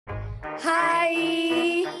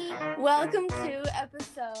Hi! Welcome to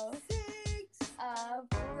episode 6 of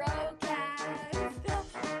BroCast.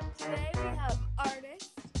 Today we have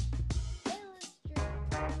artist,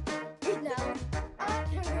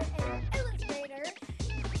 author and illustrator,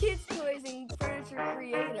 kids toys and furniture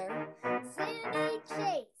creator, Sandy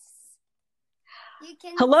Chase.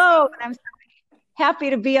 Hello, and I'm so happy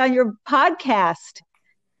to be on your podcast.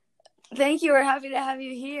 Thank you. We're happy to have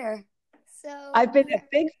you here. So I've been a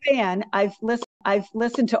big fan. I've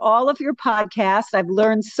listened to all of your podcasts. I've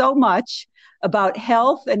learned so much about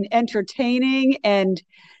health and entertaining and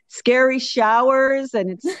scary showers, and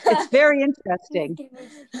it's very interesting.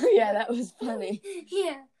 Yeah, that was funny.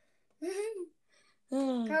 Yeah.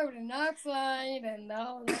 Carbon monoxide and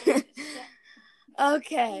all that.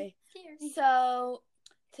 Okay, so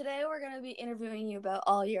today we're going to be interviewing you about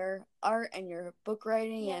all your art and your book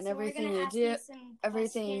writing and everything you do.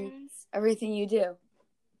 Everything you do.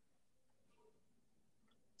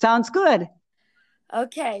 Sounds good.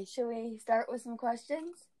 Okay, should we start with some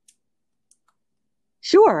questions?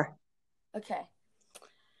 Sure. Okay.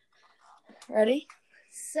 Ready?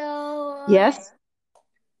 So Yes.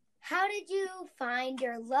 how did you find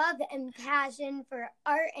your love and passion for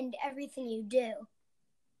art and everything you do?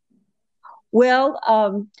 Well,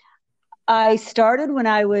 I started when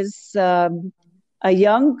I was a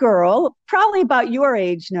young girl, probably about your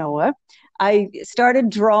age, Noah. I started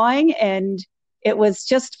drawing, and it was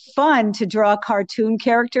just fun to draw cartoon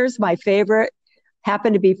characters. My favorite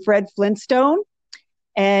happened to be Fred Flintstone.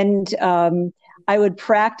 And I would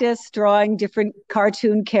practice drawing different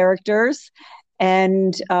cartoon characters,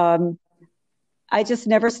 and I just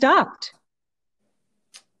never stopped.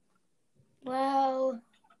 Well,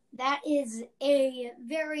 that is a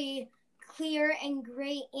very clear and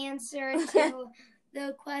great answer to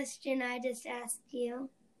the question I just asked you.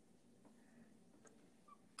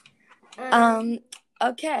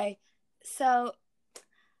 Okay. So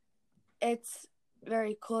it's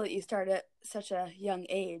very cool that you started at such a young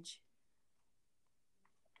age.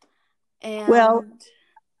 And Well,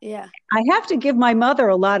 yeah. I have to give my mother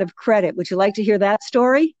a lot of credit. Would you like to hear that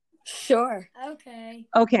story? Sure. Okay.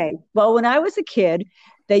 Okay. Well, when I was a kid,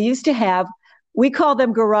 they used to have, we call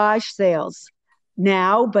them garage sales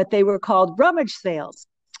now, but they were called rummage sales.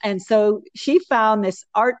 And so she found this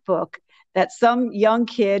art book that some young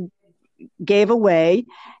kid gave away.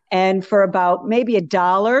 And for about maybe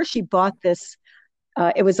 $1, she bought this.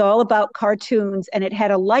 It was all about cartoons, and it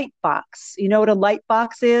had a light box. You know what a light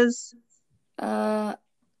box is? No.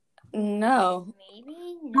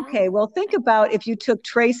 Maybe? No. Okay, well, think about if you took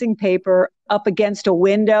tracing paper up against a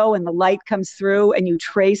window and the light comes through and you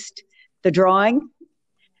traced the drawing.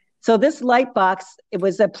 So this light box, it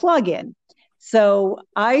was a plug-in. So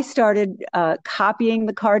I started copying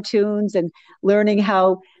the cartoons and learning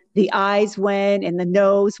how the eyes went and the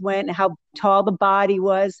nose went and how tall the body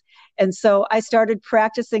was. And so I started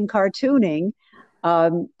practicing cartooning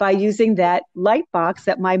by using that light box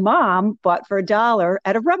that my mom bought for $1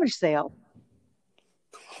 at a rummage sale.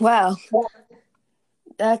 Wow.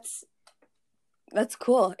 That's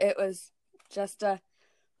cool. It was just a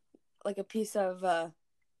piece of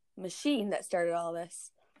machine that started all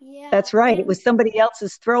this. Yeah. That's right. It was somebody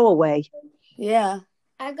else's throwaway. Yeah.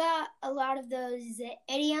 I got a lot of those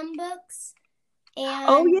idiom books, and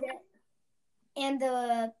Oh, yeah. and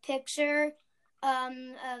the picture of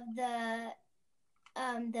the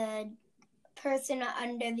person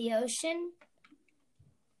under the ocean.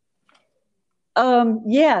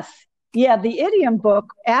 Yes. Yeah, the idiom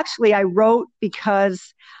book, actually, I wrote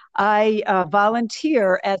because I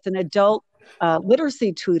volunteer as an adult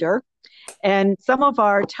literacy tutor, and some of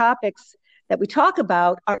our topics that we talk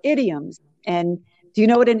about are idioms. And do you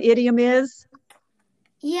know what an idiom is?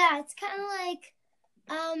 Yeah, it's kind of like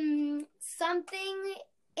something.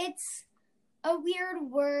 It's a weird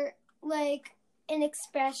word, like an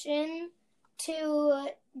expression to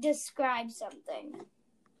describe something.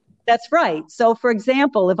 That's right. So, for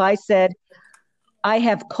example, if I said, I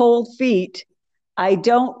have cold feet, I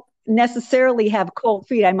don't necessarily have cold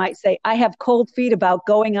feet. I might say, I have cold feet about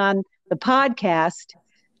going on the podcast.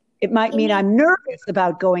 It might mean I'm nervous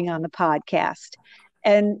about going on the podcast.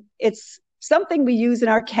 And it's something we use in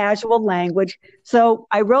our casual language. So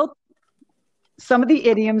I wrote some of the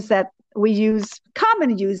idioms that we use,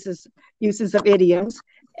 common uses of idioms,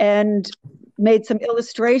 and made some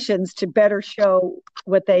illustrations to better show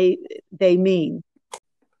what they mean.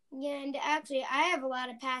 Yeah, and actually, I have a lot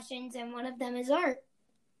of passions, and one of them is art.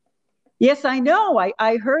 Yes, I know.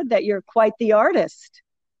 I heard that you're quite the artist.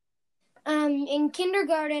 In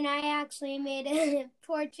kindergarten, I actually made a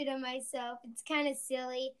portrait of myself. It's kind of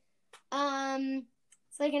silly.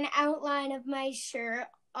 It's like an outline of my shirt,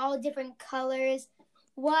 all different colors.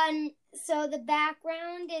 So the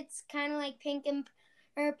background, it's kind of like pink and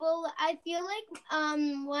purple. I feel like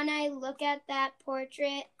when I look at that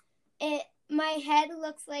portrait, my head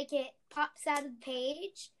looks like it pops out of the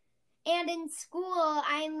page. And in school,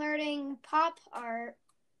 I'm learning pop art,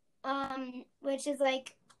 which is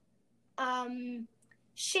like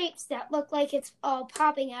shapes that look like it's all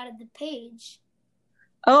popping out of the page.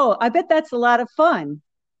 Oh, I bet that's a lot of fun.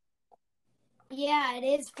 Yeah, it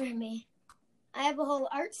is for me. I have a whole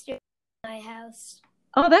art studio in my house.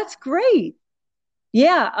 Oh, that's great.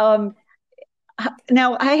 Yeah.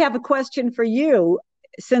 Now I have a question for you.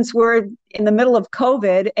 Since we're in the middle of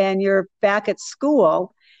COVID and you're back at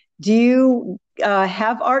school, do you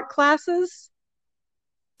have art classes?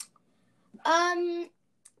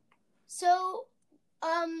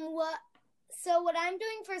 What I'm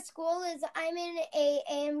doing for school is I'm in a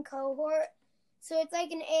AM cohort. So it's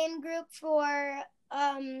like an AM group for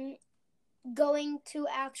going to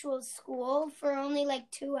actual school for only like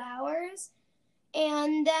 2 hours.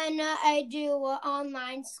 And then I do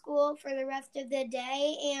online school for the rest of the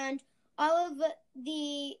day. And all of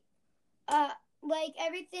the, like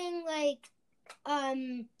everything like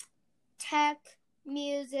tech,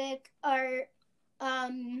 music, art,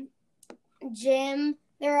 gym,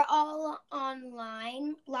 they're all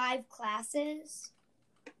online, live classes.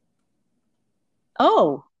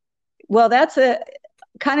 Oh, well, that's a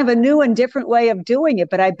kind of a new and different way of doing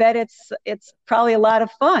it, but I bet it's probably a lot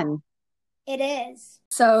of fun. It is.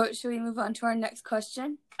 So should we move on to our next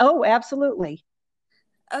question? Oh, absolutely.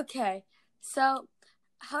 Okay. So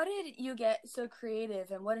how did you get so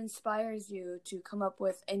creative, and what inspires you to come up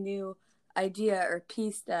with a new idea or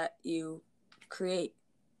piece that you create?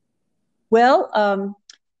 Well,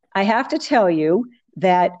 I have to tell you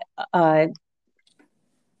that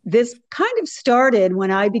this kind of started when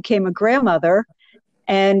I became a grandmother,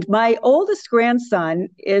 and my oldest grandson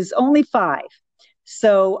is only 5.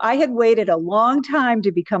 So I had waited a long time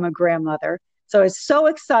to become a grandmother. So I was so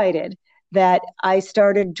excited that I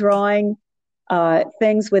started drawing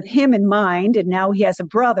things with him in mind, and now he has a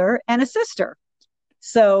brother and a sister.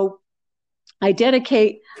 So I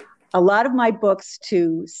dedicate a lot of my books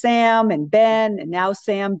to Sam and Ben, and now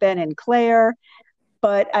Sam, Ben, and Claire.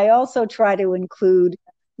 But I also try to include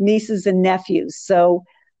nieces and nephews. So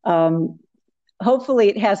hopefully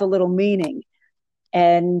it has a little meaning.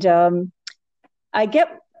 And I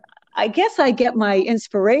guess I get my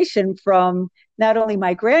inspiration from not only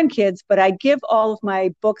my grandkids, but I give all of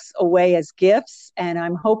my books away as gifts, and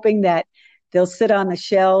I'm hoping that they'll sit on the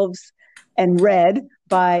shelves and read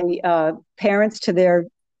by parents to their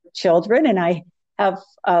children. And I have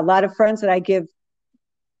a lot of friends that I give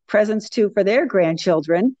presents to for their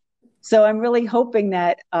grandchildren. So I'm really hoping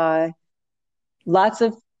that lots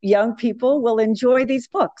of young people will enjoy these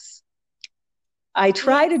books. I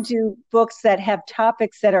try to do books that have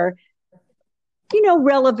topics that are,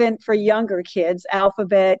 relevant for younger kids,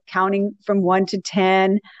 alphabet, counting from 1 to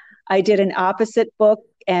 10. I did an opposite book,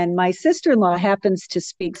 and my sister-in-law happens to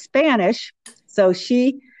speak Spanish. So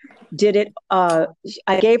she did it. I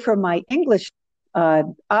gave her my English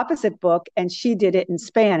opposite book, and she did it in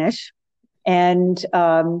Spanish. And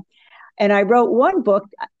I wrote one book.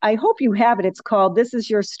 I hope you have it. It's called This Is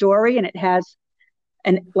Your Story, and it has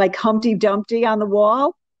like Humpty Dumpty on the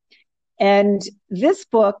wall. And this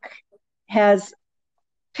book has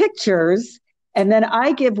pictures, and then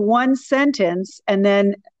I give one sentence, and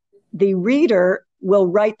then the reader will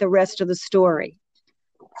write the rest of the story.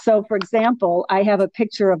 So, for example, I have a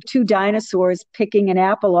picture of 2 dinosaurs picking an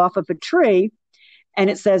apple off of a tree, and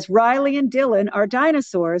it says, Riley and Dylan are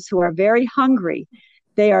dinosaurs who are very hungry.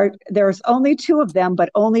 There's only 2 of them, but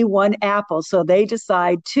only 1 apple, so they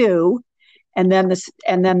decide to. And then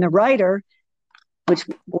the writer, which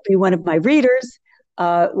will be one of my readers,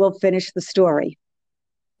 will finish the story.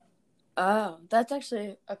 Oh, that's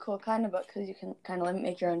actually a cool kind of book, because you can kind of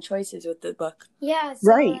make your own choices with the book. Yeah,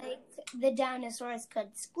 so right. Like the dinosaurs could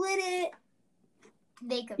split it.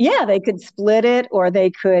 They could split it, or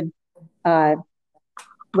they could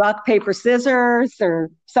rock, paper, scissors,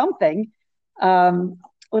 or something.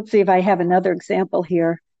 Let's see if I have another example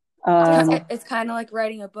here. It's kind of like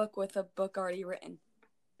writing a book with a book already written.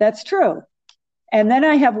 That's true. And then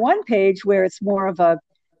I have one page where it's more of a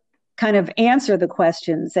kind of answer the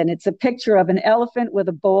questions. And it's a picture of an elephant with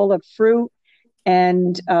a bowl of fruit,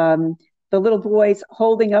 and the little boy's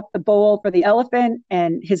holding up the bowl for the elephant,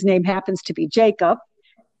 and his name happens to be Jacob.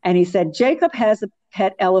 And he said, Jacob has a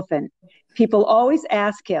pet elephant. People always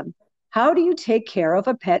ask him, how do you take care of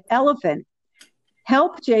a pet elephant?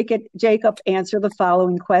 Help Jacob answer the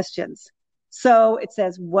following questions. So it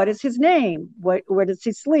says, what is his name? Where does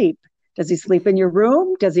he sleep? Does he sleep in your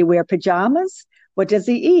room? Does he wear pajamas? What does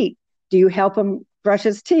he eat? Do you help him brush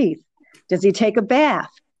his teeth? Does he take a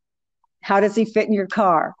bath? How does he fit in your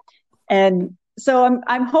car? And so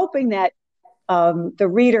I'm hoping that the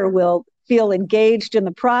reader will feel engaged in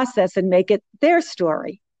the process and make it their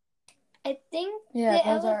story. I think the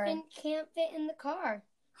elephant can't fit in the car.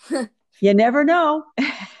 You never know.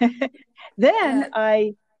 Then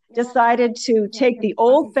I decided to take the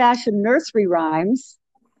old-fashioned nursery rhymes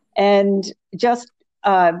and just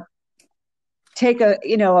take a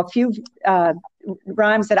few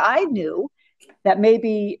rhymes that I knew that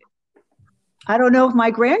maybe I don't know if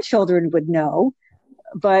my grandchildren would know,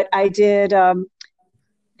 but I did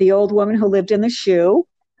The Old Woman Who Lived in the Shoe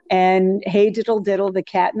and Hey Diddle Diddle, the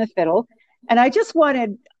Cat and the Fiddle. And I just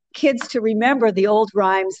wanted kids to remember the old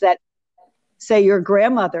rhymes that, say, your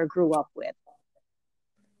grandmother grew up with.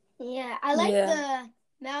 Yeah, I like the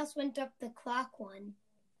Mouse Went Up the Clock one.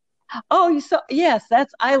 Oh, yes,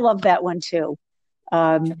 I love that one too.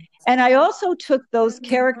 And I also took those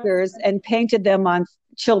characters and painted them on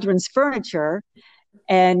children's furniture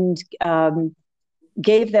and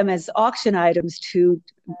gave them as auction items to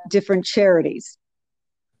different charities.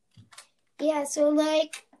 Yeah, so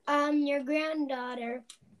like your granddaughter,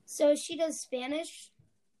 so she does Spanish?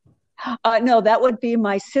 No, that would be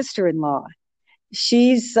my sister-in-law.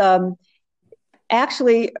 She's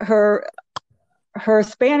actually her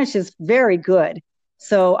Spanish is very good.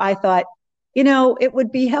 So I thought, it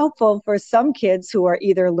would be helpful for some kids who are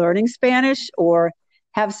either learning Spanish or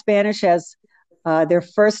have Spanish as their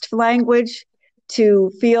first language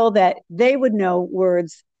to feel that they would know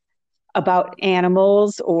words about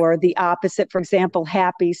animals or the opposite, for example,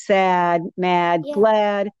 happy, sad, mad,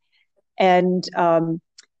 glad. And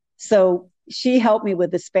so she helped me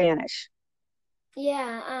with the Spanish.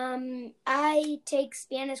 Yeah, I take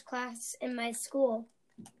Spanish class in my school.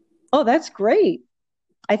 Oh, that's great.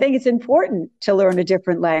 I think it's important to learn a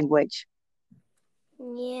different language.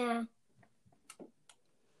 Yeah.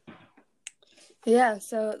 Yeah,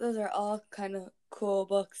 so those are all kind of cool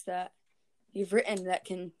books that you've written that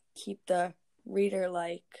can keep the reader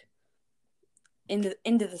like into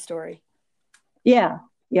the story. Yeah.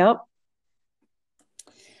 Yep.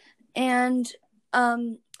 And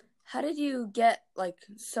how did you get like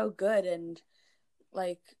so good and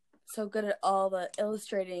like so good at all the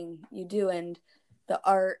illustrating you do and the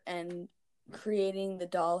art and creating the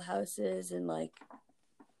doll houses and like?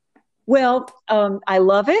 Well, I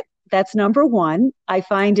love it. That's number one. I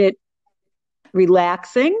find it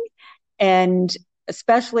relaxing, and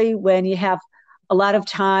especially when you have a lot of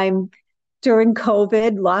time during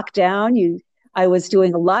COVID lockdown, I was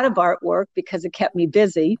doing a lot of artwork because it kept me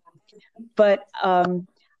busy. But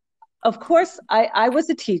of course, I was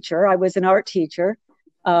a teacher. I was an art teacher.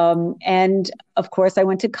 And of course, I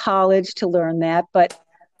went to college to learn that. But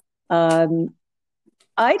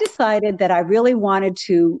I decided that I really wanted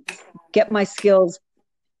to get my skills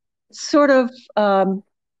sort of,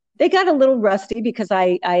 they got a little rusty because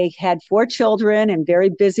I had 4 children and very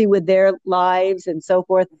busy with their lives and so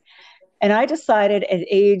forth. And I decided at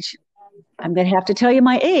age, I'm going to have to tell you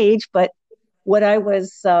my age, but when I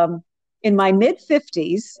was in my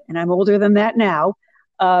mid-50s, and I'm older than that now,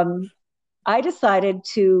 I decided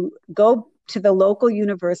to go to the local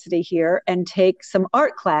university here and take some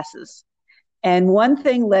art classes. And one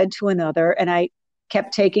thing led to another, and I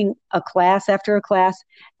kept taking a class after a class,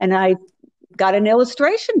 and I got an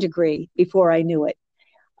illustration degree before I knew it.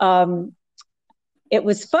 It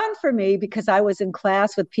was fun for me because I was in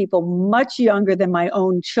class with people much younger than my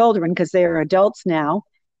own children because they are adults now.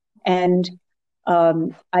 And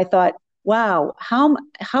I thought, wow, how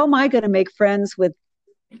am I going to make friends with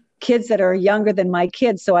kids that are younger than my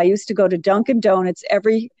kids? So I used to go to Dunkin' Donuts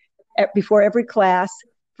before every class,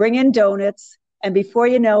 bring in donuts, and before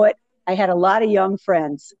you know it, I had a lot of young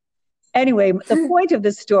friends. Anyway, the point of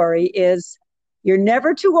this story is you're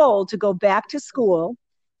never too old to go back to school.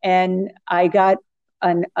 And I got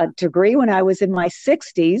a degree when I was in my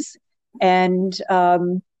 60s. And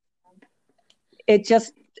it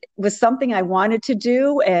just was something I wanted to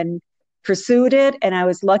do and pursued it. And I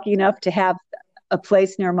was lucky enough to have a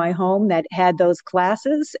place near my home that had those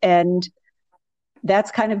classes. And that's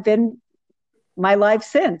kind of been my life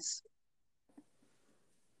since.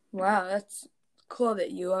 Wow, that's cool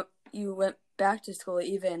that you went back to school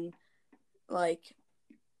even like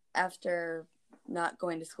after not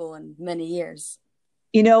going to school in many years.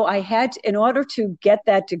 In order to get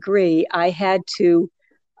that degree, I had to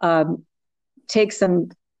take some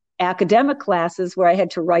academic classes where I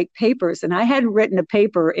had to write papers. And I hadn't written a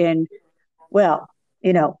paper in,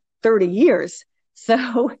 30 years.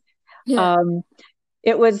 So Yeah.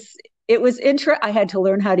 it was I had to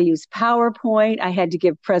learn how to use PowerPoint. I had to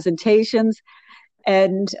give presentations.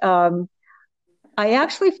 And I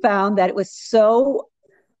actually found that it was so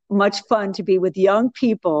much fun to be with young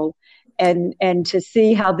people and to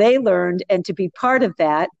see how they learned and to be part of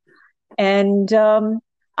that. And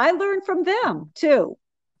I learned from them too.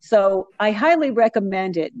 So I highly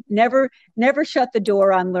recommend it. Never shut the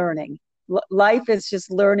door on learning. Life is just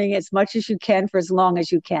learning as much as you can for as long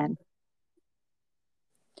as you can.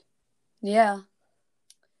 Yeah.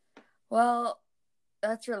 Well,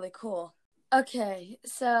 that's really cool. Okay,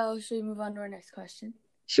 so should we move on to our next question?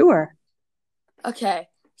 Sure. Okay,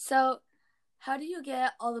 so how do you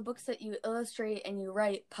get all the books that you illustrate and you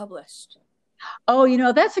write published?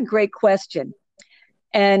 Oh, that's a great question.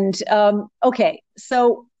 And okay,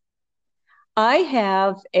 so I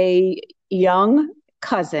have a young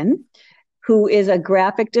cousin who is a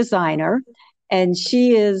graphic designer, and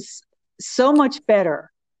she is so much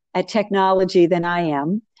better at technology than I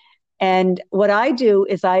am. And what I do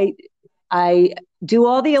is I do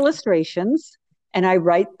all the illustrations and I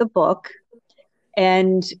write the book,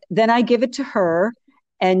 and then I give it to her,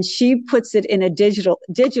 and she puts it in a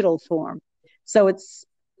digital form. So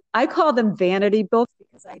I call them vanity books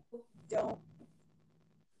because don't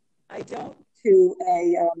I don't to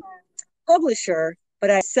a publisher, but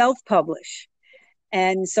I self-publish.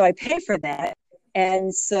 And so I pay for that.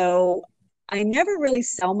 And so I never really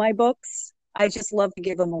sell my books. I just love to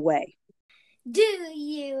give them away. Do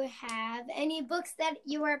you have any books that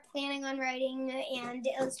you are planning on writing and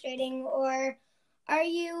illustrating, or are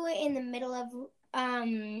you in the middle of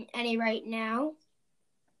any right now?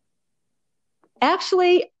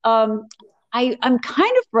 Actually, I'm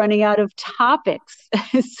kind of running out of topics.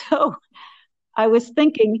 So I was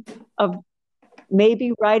thinking of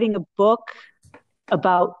maybe writing a book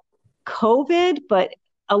about COVID, but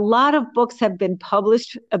a lot of books have been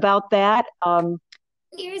published about that.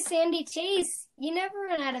 You're Sandy Chase. You never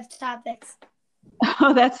run out of topics.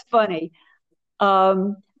 Oh, that's funny.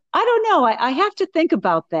 I don't know. I have to think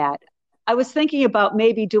about that. I was thinking about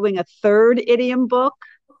maybe doing a third idiom book,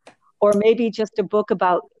 or maybe just a book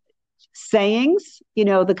about sayings,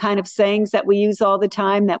 the kind of sayings that we use all the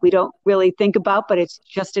time that we don't really think about, but it's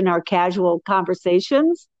just in our casual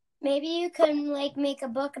conversations. Maybe you can make a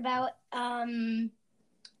book about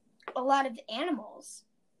a lot of animals.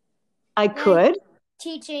 I could.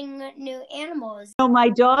 Teaching new animals. My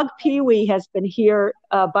dog Pee-wee has been here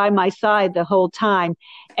by my side the whole time,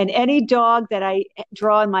 and any dog that I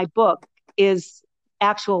draw in my book is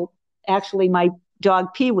actually my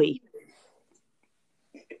dog Pee-wee.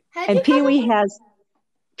 And Pee-wee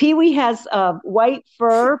has white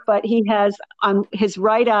fur, but he has on his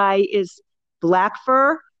right eye is black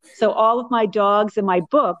fur. So all of my dogs in my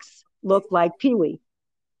books look like Pee-wee.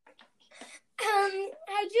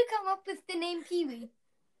 How'd you come up with the name Pee-wee?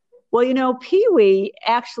 Well, Pee-wee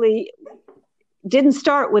actually didn't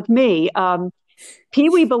start with me.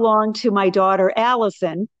 Pee-wee belonged to my daughter,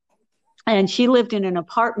 Allison, and she lived in an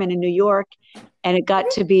apartment in New York, and it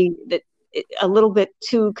got to be a little bit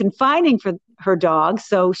too confining for her dog.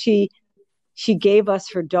 So she gave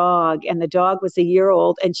us her dog, and the dog was a year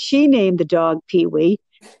old, and she named the dog Pee-wee.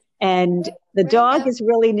 And the dog is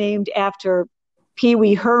really named after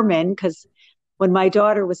Pee-wee Herman, because when my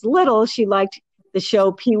daughter was little, she liked the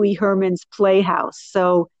show Pee-wee Herman's Playhouse.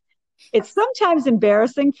 So it's sometimes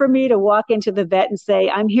embarrassing for me to walk into the vet and say,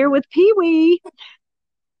 I'm here with Pee-wee.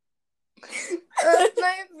 My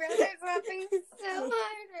brother's laughing so hard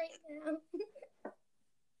right now.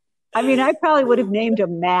 I mean, I probably would have named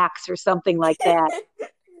him Max or something like that.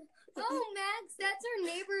 Oh, Max, that's our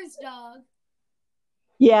neighbor's dog.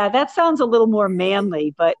 Yeah, that sounds a little more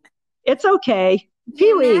manly, but it's okay.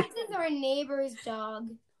 Pee-wee. Yeah, Max is our neighbor's dog.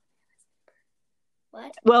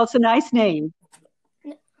 What? Well, it's a nice name.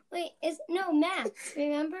 No, Max,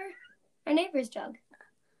 remember? Our neighbor's dog.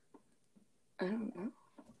 I don't know.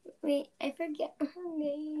 Wait, I forget her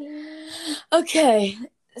name. Okay,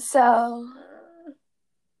 so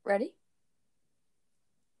ready?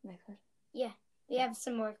 Next question. Yeah, we have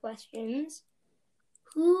some more questions.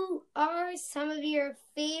 Who are some of your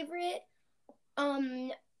favorite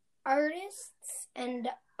artists and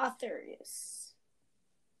authors?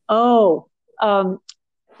 Oh,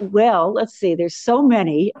 well, let's see. There's so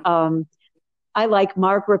many. I like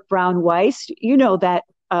Margaret Brown Weiss. You know that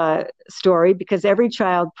story because every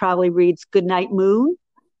child probably reads Goodnight Moon.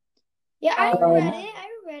 Yeah, I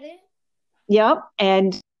read it. Yep.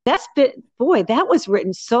 And that was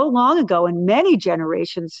written so long ago, and many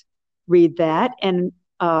generations read that. And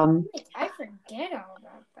I forget all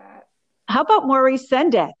about that. how about Maurice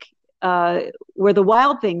Sendak, Where the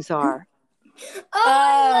Wild Things Are?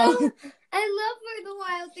 Oh, I love Where the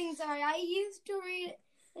Wild Things Are. I used to read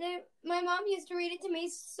it. My mom used to read it to me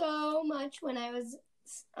so much when I was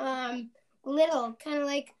little, kind of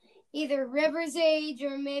like either River's age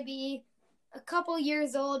or maybe a couple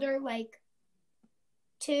years older, like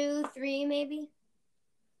 2, 3 maybe.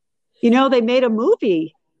 They made a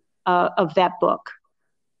movie of that book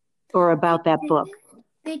or about that book.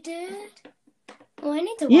 They did? Oh, I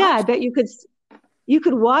need to watch Yeah, I bet you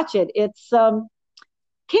could watch it. It's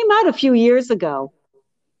came out a few years ago.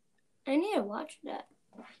 I need to watch that.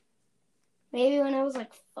 Maybe when I was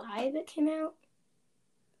like 5 it came out.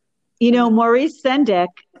 Maurice Sendak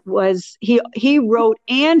he wrote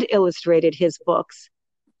and illustrated his books.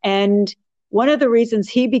 And one of the reasons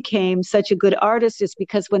he became such a good artist is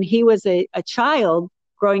because when he was a child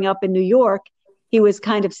growing up in New York, he was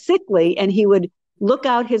kind of sickly, and he would look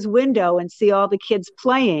out his window and see all the kids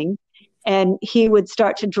playing, and he would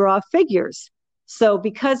start to draw figures. So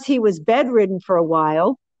because he was bedridden for a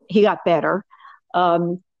while, he got better.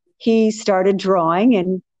 He started drawing,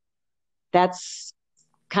 and that's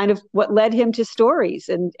kind of what led him to stories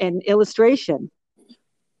and illustration.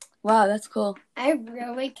 Wow, that's cool. I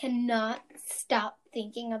really cannot stop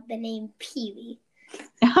thinking of the name Pee-wee.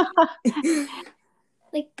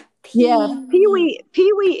 Like Pee-wee. Yeah,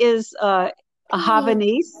 Pee-wee is a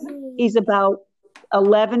Havanese. He's about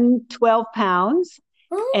 11, 12 pounds,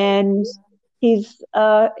 and he's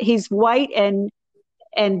white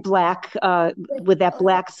and black with that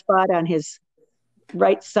black spot on his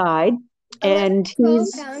right side. And he's 12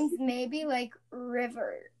 pounds, maybe like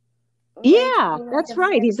River. Yeah, that's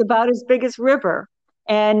right. He's about as big as River.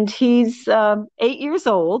 And he's 8 years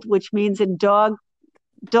old, which means in dog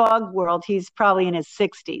world, he's probably in his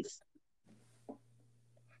 60s.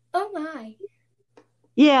 Oh, my.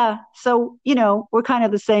 Yeah. So, we're kind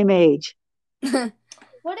of the same age. What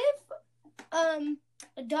if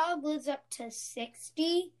a dog lives up to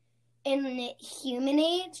 60 in human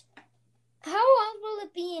age? How old will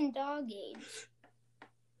it be in dog age?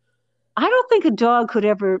 I don't think a dog could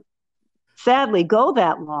ever, sadly, go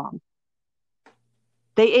that long.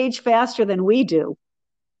 They age faster than we do.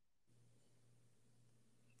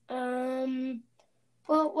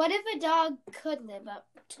 Well, what if a dog could live up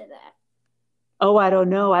to that? Oh, I don't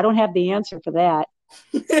know. I don't have the answer for that.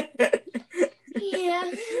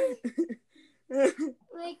 Yeah.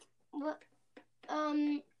 Like,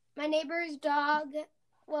 my neighbor's dog,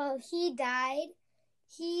 well, he died.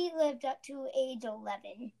 He lived up to age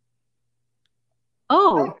 11.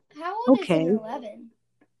 Oh, how old okay. is an 11?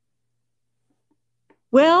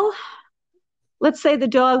 Well, let's say the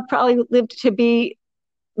dog probably lived to be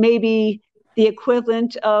maybe the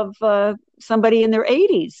equivalent of somebody in their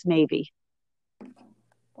 80s, maybe.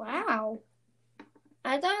 Wow.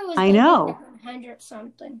 I thought it was I know. 100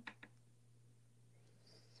 something.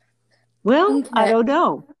 Well, okay. I don't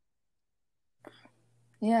know.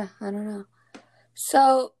 Yeah, I don't know.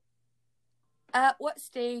 So, at what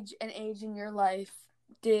stage and age in your life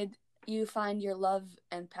did you find your love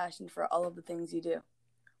and passion for all of the things you do?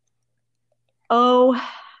 Oh,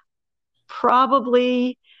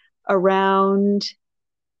 probably around,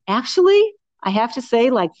 actually, I have to say,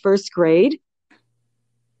 like first grade.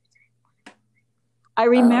 I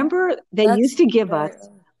remember they used to give us,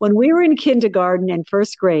 when we were in kindergarten and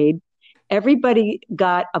first grade, everybody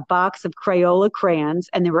got a box of Crayola crayons,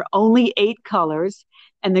 and there were only 8 colors,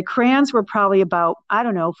 and the crayons were probably about,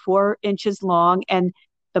 4 inches long, and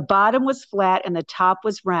the bottom was flat and the top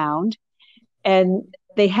was round, and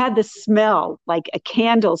they had the smell, like a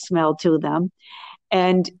candle smell to them,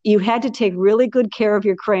 and you had to take really good care of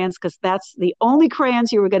your crayons because that's the only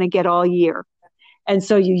crayons you were going to get all year. And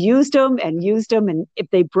so you used them, and if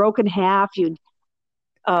they broke in half,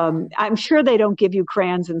 I'm sure they don't give you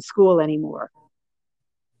crayons in school anymore.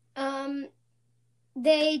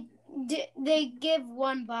 They give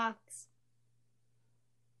 1 box.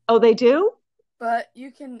 Oh, they do? But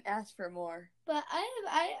you can ask for more. But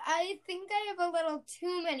I think I have a little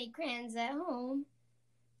too many crayons at home.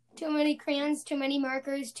 Too many crayons, too many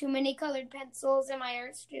markers, too many colored pencils in my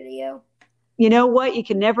art studio. You know what? You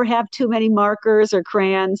can never have too many markers or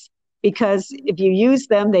crayons, because if you use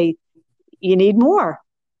them, you need more.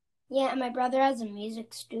 Yeah, and my brother has a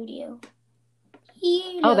music studio.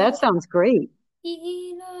 That sounds great.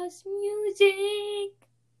 He loves music.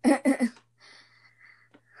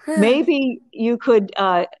 Maybe you could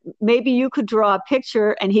draw a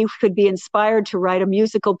picture, and he could be inspired to write a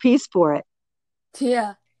musical piece for it.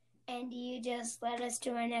 Yeah. And you just led us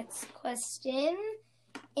to our next question.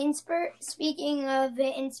 Speaking of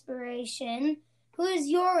inspiration, Who is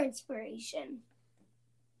your inspiration?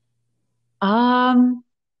 Well,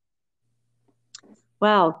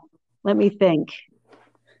 let me think.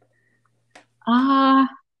 I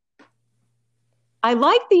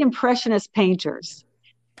like the Impressionist painters.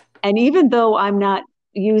 And even though I'm not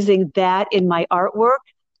using that in my artwork,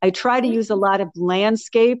 I try to use a lot of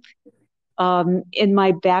landscape in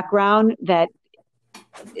my background that,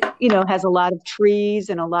 has a lot of trees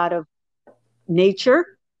and a lot of nature.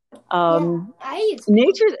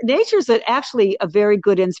 Nature's actually a very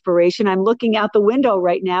good inspiration. I'm looking out the window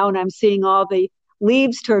right now and I'm seeing all the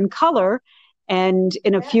leaves turn color, and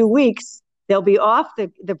in a few weeks they'll be off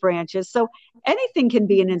the branches. So anything can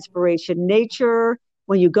be an inspiration. Nature,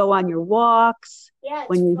 when you go on your walks. Yeah,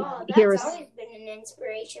 it's fall. That's always been an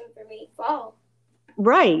inspiration for me, fall.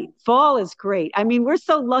 Right. Fall is great. I mean, we're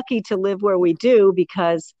so lucky to live where we do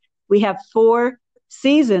because we have 4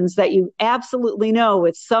 seasons that you absolutely know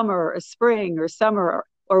it's summer or spring or summer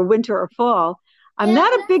or winter or fall. I'm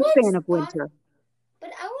not a big fan of winter.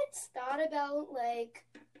 But I once thought about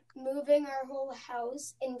moving our whole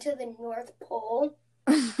house into the North Pole.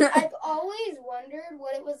 I've always wondered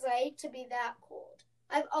what it was like to be that cold.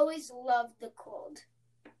 I've always loved the cold.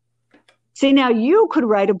 See, now you could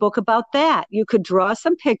write a book about that. You could draw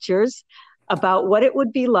some pictures about what it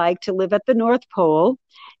would be like to live at the North Pole,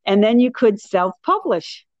 and then you could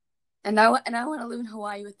self-publish. And I want to live in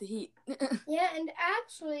Hawaii with the heat. Yeah, and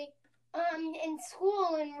actually, in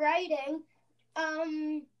school and writing,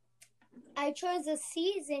 I chose a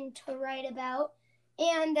season to write about,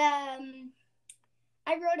 and I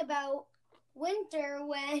wrote about winter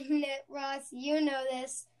when, Ross, you know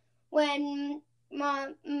this, when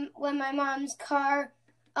my mom's car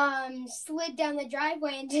slid down the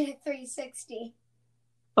driveway and did a 360.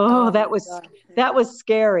 Oh, that was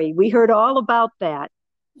scary. We heard all about that.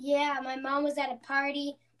 Yeah, my mom was at a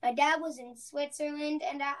party. My dad was in Switzerland,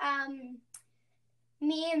 and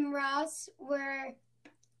me and Ross were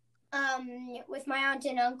with my aunt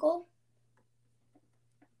and uncle.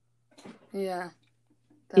 Yeah.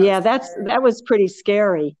 That was pretty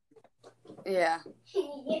scary. Yeah.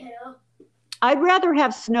 I'd rather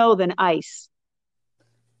have snow than ice.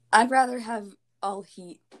 I'd rather have all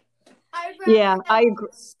heat. I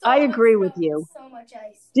agree with you. So much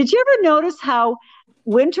ice. Did you ever notice how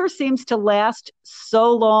winter seems to last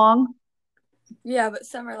so long? Yeah, but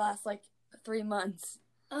summer lasts 3 months.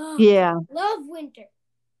 Oh, yeah. Love winter.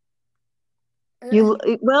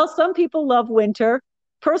 Some people love winter.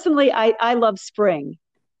 Personally, I love spring.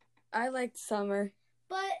 I like summer.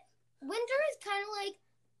 But winter is kind of like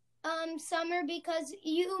summer because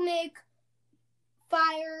you make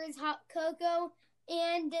fires, hot cocoa,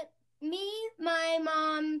 and me, my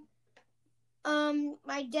mom,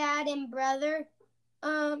 my dad and brother,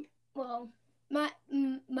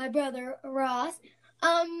 my brother Ross,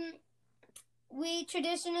 we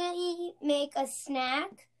traditionally make a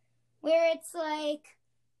snack where it's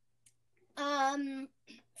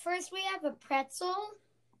first we have a pretzel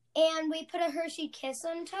and we put a Hershey Kiss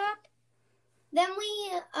on top. Then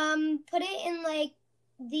we put it in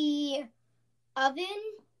the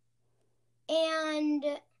oven and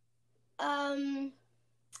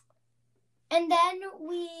then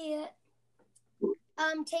we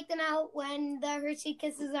take them out when the Hershey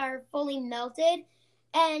Kisses are fully melted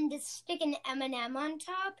and stick an M&M on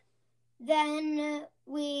top. Then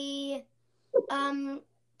we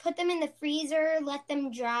put them in the freezer, let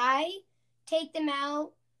them dry, take them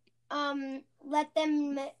out, let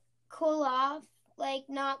them cool off,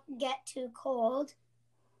 not get too cold,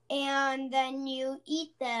 and then you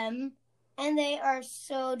eat them, and they are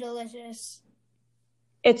so delicious.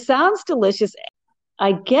 It sounds delicious.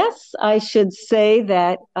 I guess I should say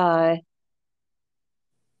that I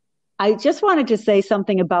just wanted to say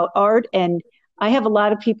something about art, and I have a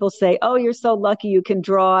lot of people say, oh, you're so lucky you can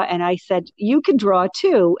draw. And I said, you can draw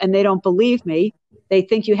too. And they don't believe me. They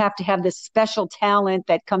think you have to have this special talent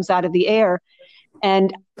that comes out of the air.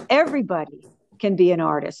 And everybody can be an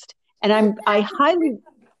artist. And I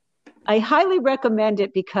highly recommend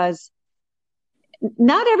it because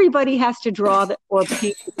not everybody has to draw or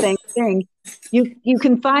paint the same thing. You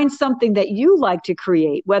can find something that you like to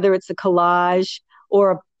create, whether it's a collage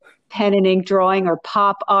or a pen and ink drawing or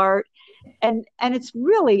pop art. And it's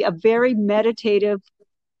really a very meditative,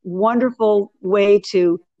 wonderful way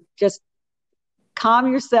to just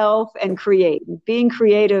calm yourself and create. Being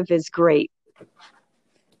creative is great.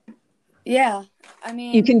 Yeah, I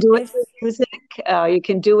mean, you can do it through music. You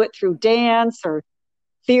can do it through dance or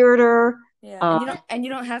theater. Yeah, and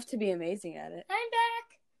you don't have to be amazing at it. I'm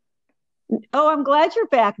back. Oh, I'm glad you're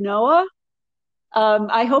back, Noah.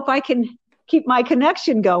 I hope I can keep my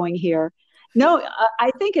connection going here. No,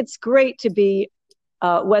 I think it's great to be,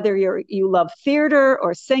 whether you love theater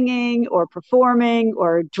or singing or performing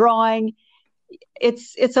or drawing.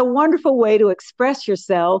 It's a wonderful way to express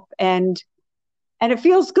yourself, and it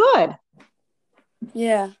feels good.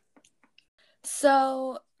 Yeah.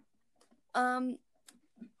 So,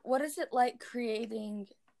 what is it like creating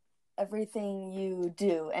everything you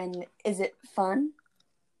do, and is it fun?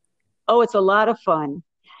 Oh, it's a lot of fun.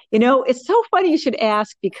 You know, it's so funny you should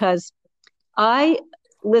ask, because I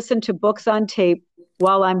listen to books on tape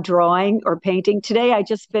while I'm drawing or painting. Today, I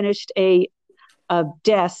just finished a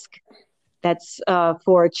desk that's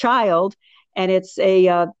for a child, and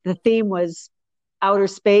the theme was outer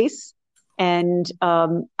space, and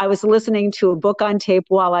I was listening to a book on tape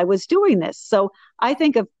while I was doing this. So I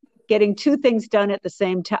think of getting two things done at the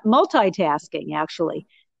same time, multitasking actually.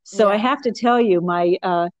 So I have to tell you, my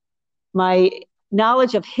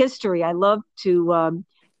knowledge of history. I love to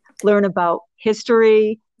learn about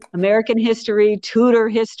history, American history, Tudor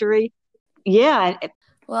history. Yeah.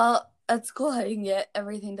 Well, that's cool how you can get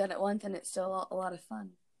everything done at once, and it's still a lot of fun.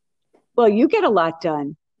 Well, you get a lot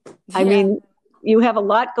done. Yeah. I mean, you have a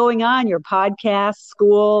lot going on, your podcast,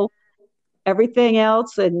 school, everything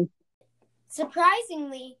else. And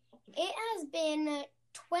surprisingly, it has been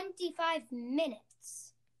 25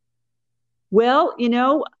 minutes. Well, you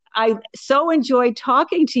know, I so enjoyed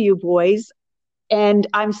talking to you boys, and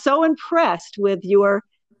I'm so impressed with your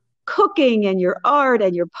cooking and your art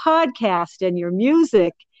and your podcast and your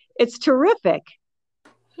music. It's terrific.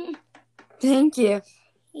 Thank you.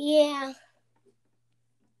 Yeah.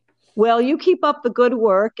 Well, you keep up the good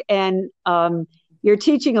work, and you're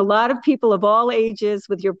teaching a lot of people of all ages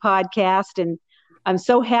with your podcast, and I'm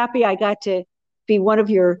so happy I got to be one of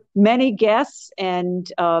your many guests,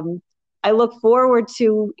 and I look forward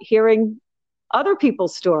to hearing other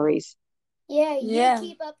people's stories. Yeah, you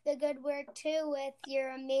keep up the good work too with your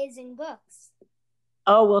amazing books.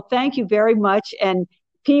 Oh, well, thank you very much. And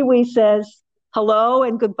Pee-wee says hello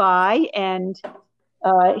and goodbye, and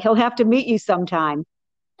he'll have to meet you sometime.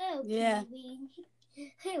 Oh, yeah.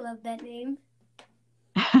 Pee-wee. I love that name.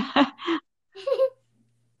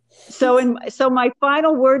 So my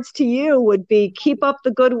final words to you would be, keep up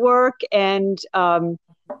the good work, and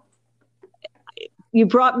you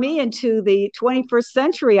brought me into the 21st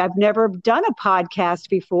century. I've never done a podcast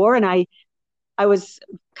before, and I was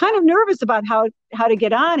kind of nervous about how to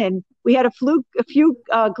get on, and we had a few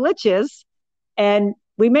glitches, and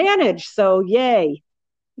we managed. So yay!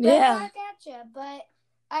 Yeah. Back at you, but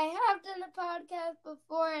I have done a podcast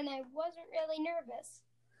before, and I wasn't really nervous.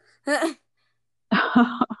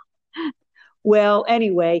 Well,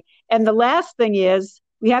 anyway, and the last thing is,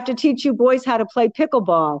 we have to teach you boys how to play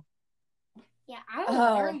pickleball. Yeah, I want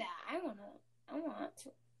to learn that. I want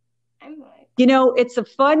to. I'm like, you know, it's a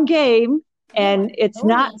fun game, and it's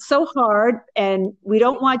not so hard, and we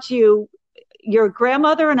don't want your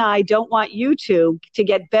grandmother and I don't want you to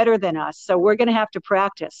get better than us, so we're going to have to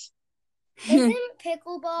practice. Isn't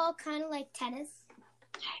pickleball kind of like tennis?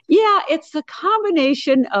 Yeah, it's a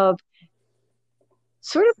combination of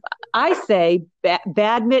sort of, I say,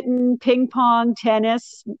 badminton, ping pong,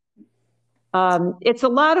 tennis. It's a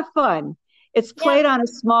lot of fun. It's played on a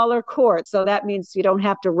smaller court, so that means you don't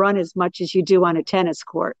have to run as much as you do on a tennis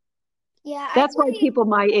court. Yeah, that's why people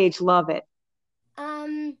my age love it.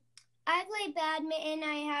 I play badminton.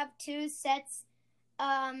 I have 2 sets,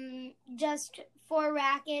 just 4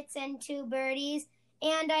 rackets and 2 birdies,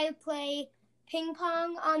 and I play ping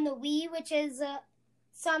pong on the Wii, which is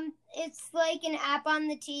it's like an app on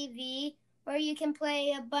the TV where you can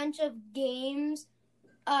play a bunch of games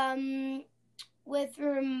with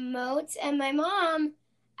remotes. And my mom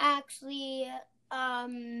actually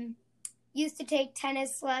used to take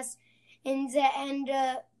tennis lessons, and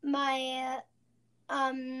my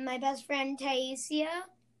best friend Taisia,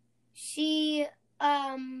 she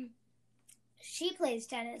plays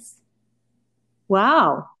tennis.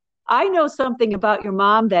 Wow. I know something about your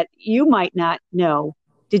mom that you might not know.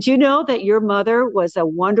 Did you know that your mother was a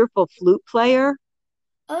wonderful flute player?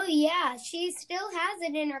 Oh, yeah. She still has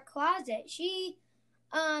it in her closet. She,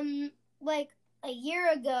 like a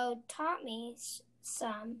year ago, taught me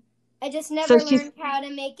some. I just never learned how to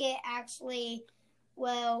make it actually,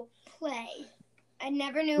 play. I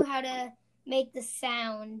never knew how to make the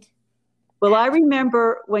sound. Well, I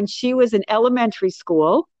remember when she was in elementary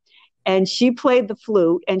school, and she played the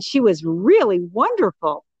flute, and she was really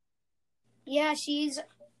wonderful. Yeah, she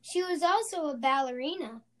was also a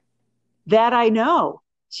ballerina. That I know.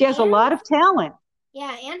 She has a lot of talent.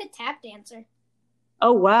 Yeah, and a tap dancer.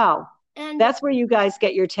 Oh, wow. And that's where you guys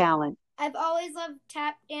get your talent. I've always loved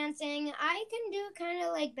tap dancing. I can do kind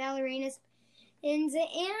of like ballerinas, And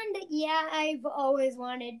yeah, I've always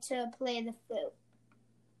wanted to play the flute.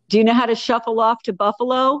 Do you know how to shuffle off to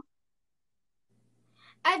Buffalo?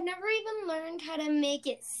 I've never even learned how to make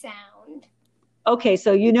it sound. Okay,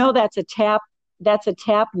 so you know that's a tap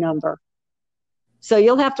number. So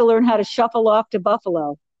you'll have to learn how to shuffle off to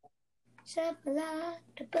Buffalo. Shuffle off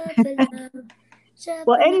to Buffalo.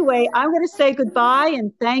 Well, anyway, I'm going to say goodbye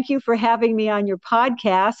and thank you for having me on your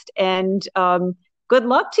podcast, and good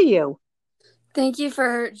luck to you. Thank you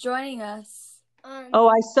for joining us. Oh,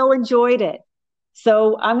 I so enjoyed it.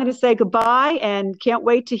 So I'm going to say goodbye and can't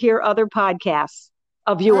wait to hear other podcasts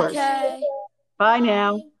of yours. Okay. Bye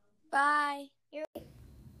now. Bye.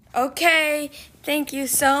 Okay, thank you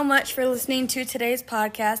so much for listening to today's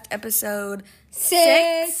podcast, episode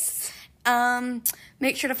 6.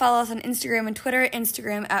 Make sure to follow us on Instagram and Twitter.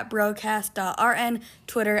 Instagram at BroCast.rn,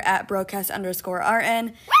 Twitter at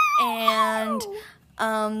BroCast_RN. And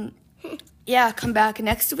yeah, come back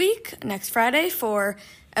next Friday for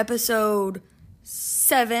episode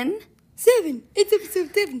 7. It's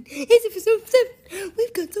episode 7.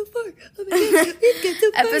 We've got so far. Oh my God, we've got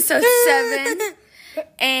so far. Episode 7.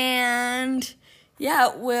 And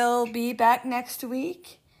yeah, we'll be back next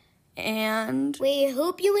week. And we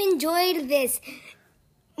hope you enjoyed this,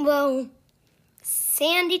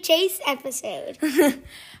 Sandy Chase episode.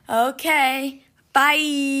 Okay.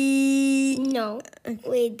 Bye. No,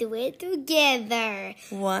 we do it together.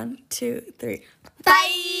 1, 2, 3.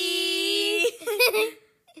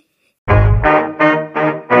 Bye.